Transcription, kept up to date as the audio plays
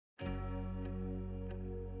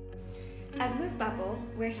At Movebubble,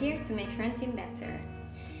 we're here to make renting better.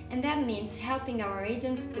 And that means helping our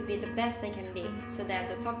agents to be the best they can be, so that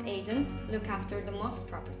the top agents look after the most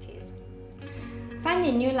properties.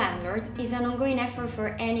 Finding new landlords is an ongoing effort for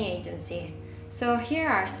any agency, so here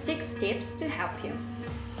are 6 tips to help you.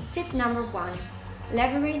 Tip number 1.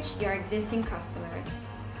 Leverage your existing customers.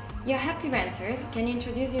 Your happy renters can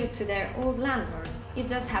introduce you to their old landlord, you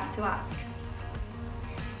just have to ask.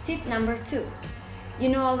 Tip number 2. You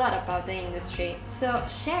know a lot about the industry, so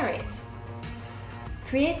share it.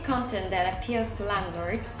 Create content that appeals to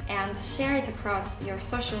landlords and share it across your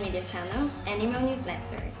social media channels and email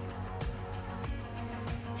newsletters.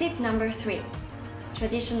 Tip number 3.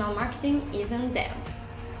 Traditional marketing isn't dead.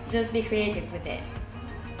 Just be creative with it.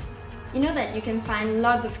 You know that you can find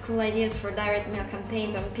lots of cool ideas for direct mail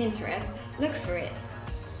campaigns on Pinterest. Look for it.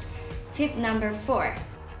 Tip number 4.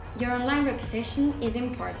 Your online reputation is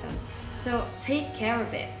important, so take care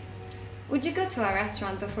of it. Would you go to a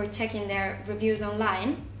restaurant before checking their reviews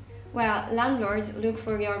online? Well, landlords look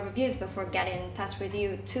for your reviews before getting in touch with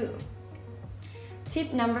you too.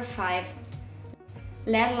 Tip number 5.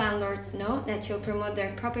 Let landlords know that you'll promote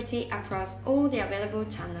their property across all the available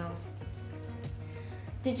channels.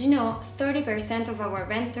 Did you know 30% of our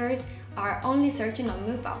renters are only searching on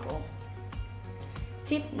Movebubble?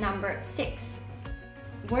 Tip number 6.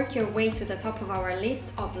 Work your way to the top of our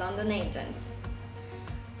list of London agents.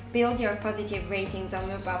 Build your positive ratings on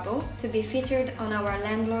Movebubble to be featured on our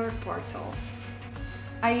landlord portal.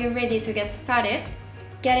 Are you ready to get started?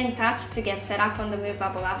 Get in touch to get set up on the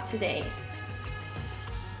Movebubble app today.